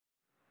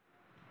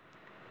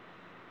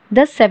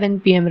The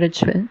 7 p.m.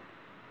 ritual.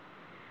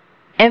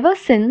 Ever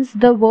since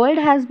the world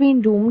has been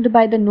doomed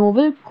by the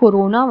novel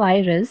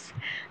coronavirus,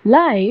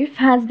 life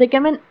has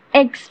become an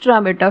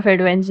extra bit of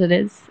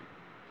adventurous.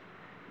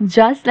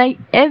 Just like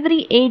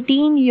every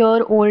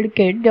 18-year-old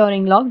kid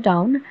during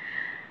lockdown,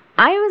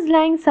 I was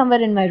lying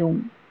somewhere in my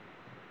room.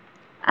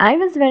 I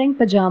was wearing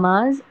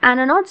pajamas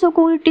and a not so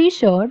cool t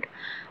shirt,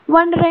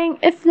 wondering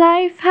if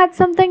life had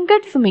something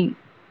good for me.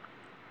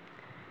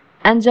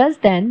 And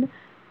just then,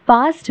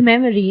 past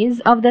memories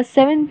of the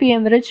 7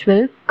 p.m.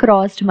 ritual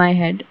crossed my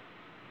head.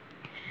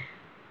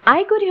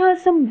 I could hear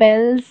some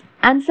bells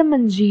and some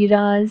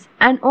manjiras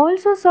and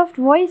also soft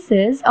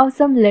voices of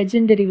some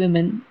legendary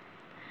women.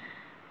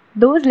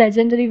 Those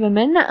legendary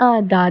women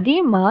are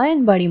Dadi, Ma,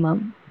 and Badi Ma.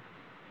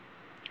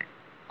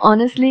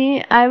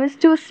 Honestly, I was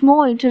too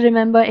small to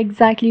remember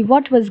exactly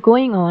what was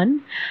going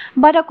on,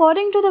 but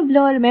according to the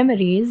blurred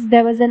memories,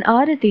 there was an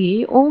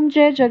Arati Om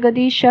Jai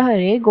Jagadish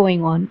Shahare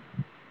going on.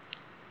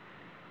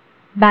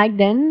 Back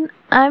then,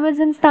 I was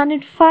in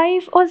standard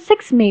 5 or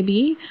 6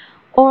 maybe,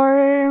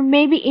 or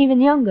maybe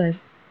even younger.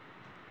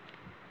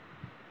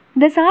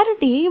 This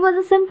Arati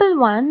was a simple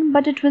one,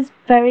 but it was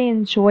very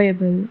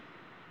enjoyable.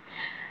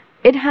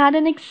 It had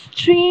an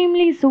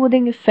extremely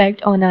soothing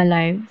effect on our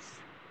lives.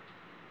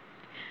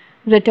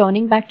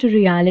 Returning back to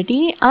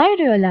reality, I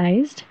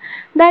realized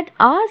that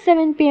our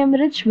 7 p.m.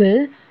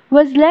 ritual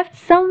was left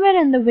somewhere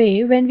in the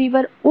way when we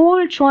were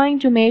all trying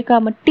to make our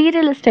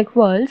materialistic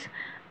worlds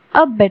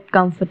a bit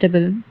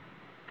comfortable.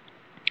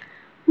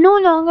 No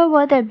longer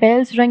were there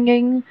bells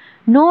ringing,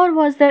 nor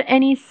was there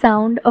any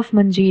sound of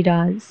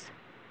manjiras.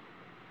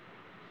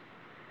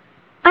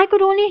 I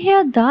could only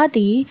hear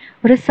Dadi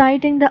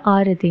reciting the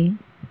Arati.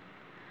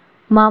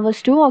 Ma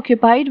was too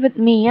occupied with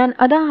me and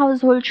other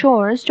household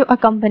chores to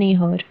accompany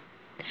her.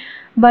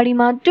 Badi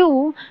Ma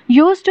too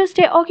used to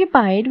stay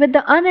occupied with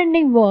the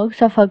unending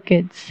works of her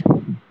kids.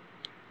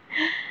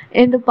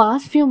 In the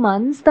past few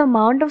months, the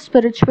amount of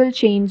spiritual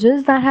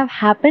changes that have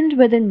happened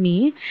within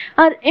me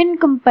are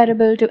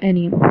incomparable to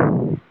any.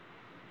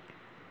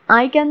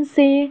 I can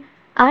say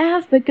I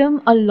have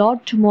become a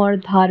lot more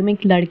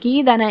dharmic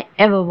ladki than I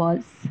ever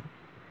was.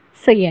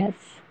 So yes,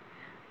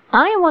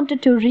 I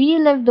wanted to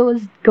relive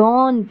those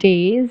gone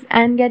days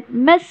and get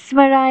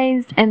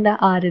mesmerized in the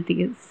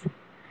aratis.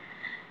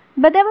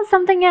 But there was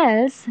something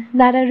else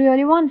that I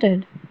really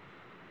wanted,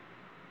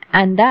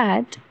 and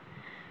that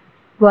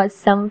was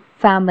some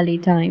family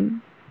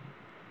time.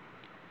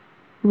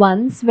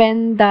 Once,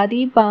 when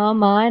Dadi, Pa,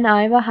 Ma, and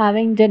I were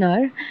having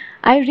dinner,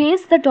 I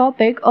raised the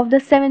topic of the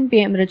 7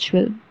 p.m.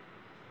 ritual.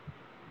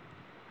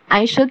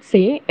 I should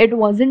say it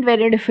wasn't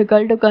very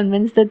difficult to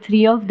convince the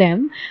three of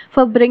them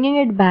for bringing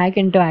it back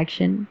into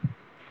action.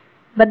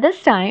 But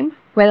this time,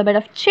 with a bit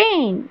of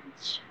change.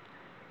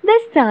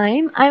 This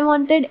time, I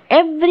wanted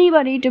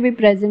everybody to be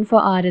present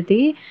for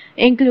Arati,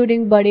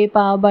 including Bade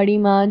Pa, Badi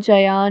Ma,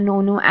 Jaya,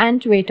 Nonu,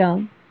 and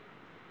Tweta.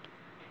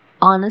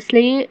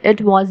 Honestly,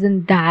 it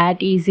wasn't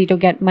that easy to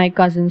get my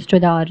cousins to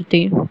the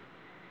Arati.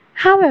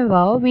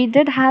 However, we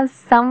did have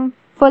some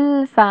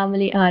full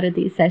family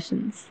Arati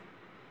sessions.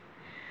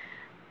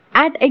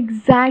 At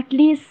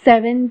exactly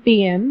 7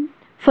 p.m.,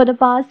 for the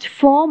past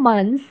 4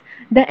 months,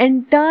 the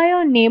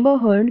entire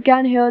neighborhood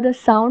can hear the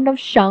sound of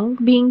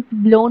shank being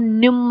blown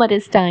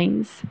numerous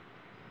times.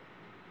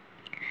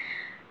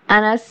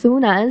 And as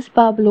soon as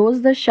Pa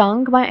blows the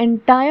shank, my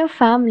entire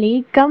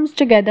family comes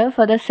together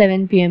for the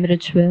 7 p.m.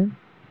 ritual.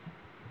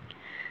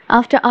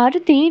 After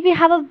Arati, we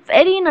have a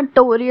very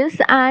notorious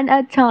and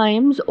at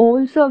times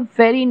also a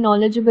very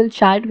knowledgeable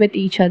chat with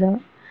each other.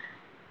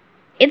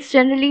 It's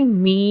generally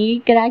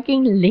me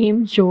cracking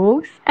lame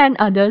jokes and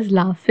others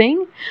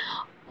laughing,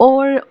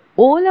 or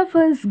all of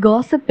us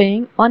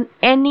gossiping on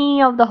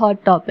any of the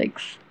hot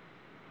topics.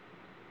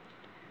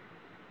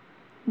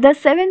 The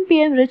 7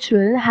 p.m.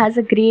 ritual has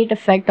a great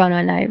effect on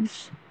our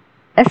lives,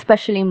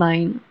 especially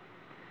mine.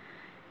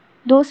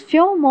 Those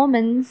few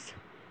moments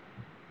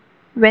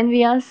when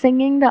we are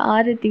singing the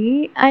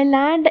Arati, I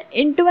land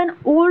into an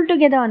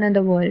altogether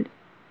another world.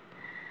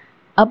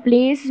 A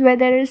place where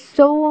there is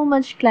so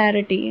much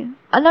clarity,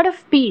 a lot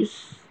of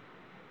peace.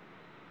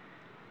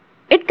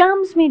 It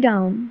calms me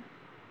down.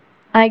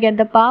 I get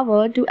the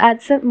power to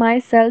accept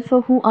myself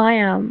for who I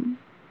am.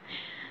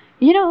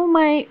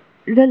 My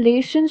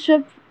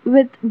relationship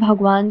with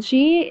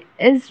Bhagwanji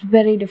is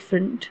very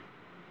different.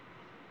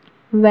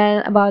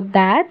 Well, about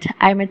that,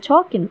 I may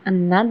talk in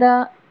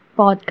another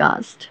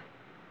podcast.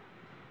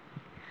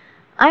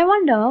 I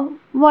wonder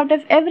what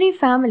if every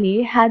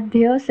family had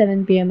their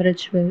 7 p.m.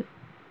 ritual?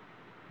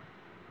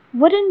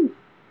 Wouldn't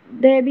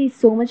there be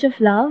so much of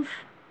love?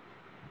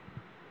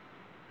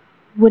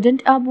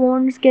 Wouldn't our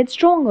bonds get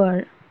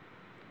stronger?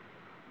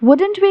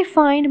 Wouldn't we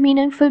find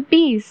meaningful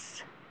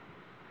peace?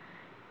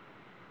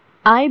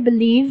 I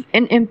believe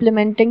in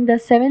implementing the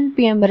 7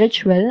 p.m.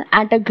 ritual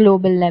at a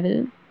global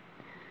level.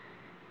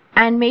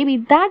 And maybe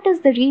that is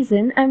the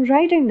reason I'm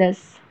writing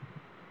this.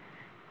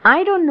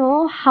 I don't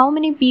know how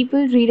many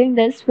people reading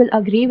this will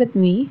agree with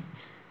me,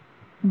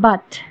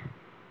 but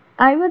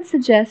I would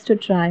suggest to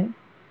try.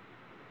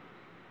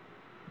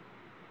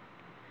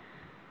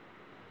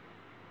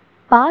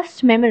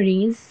 Past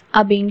memories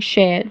are being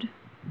shared,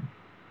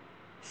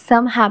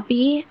 some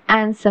happy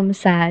and some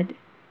sad.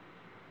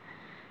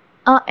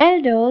 Our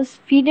elders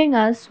feeding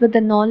us with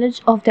the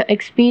knowledge of their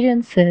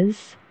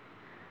experiences,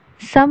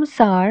 some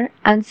sour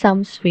and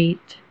some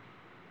sweet.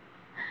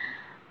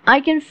 I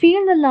can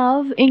feel the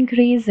love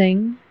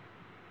increasing.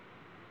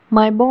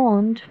 My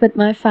bond with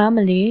my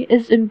family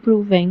is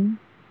improving.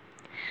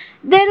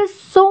 There is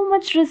so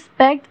much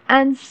respect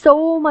and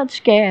so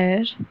much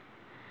care.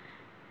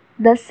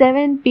 The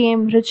 7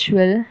 p.m.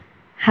 ritual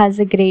has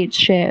a great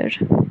share.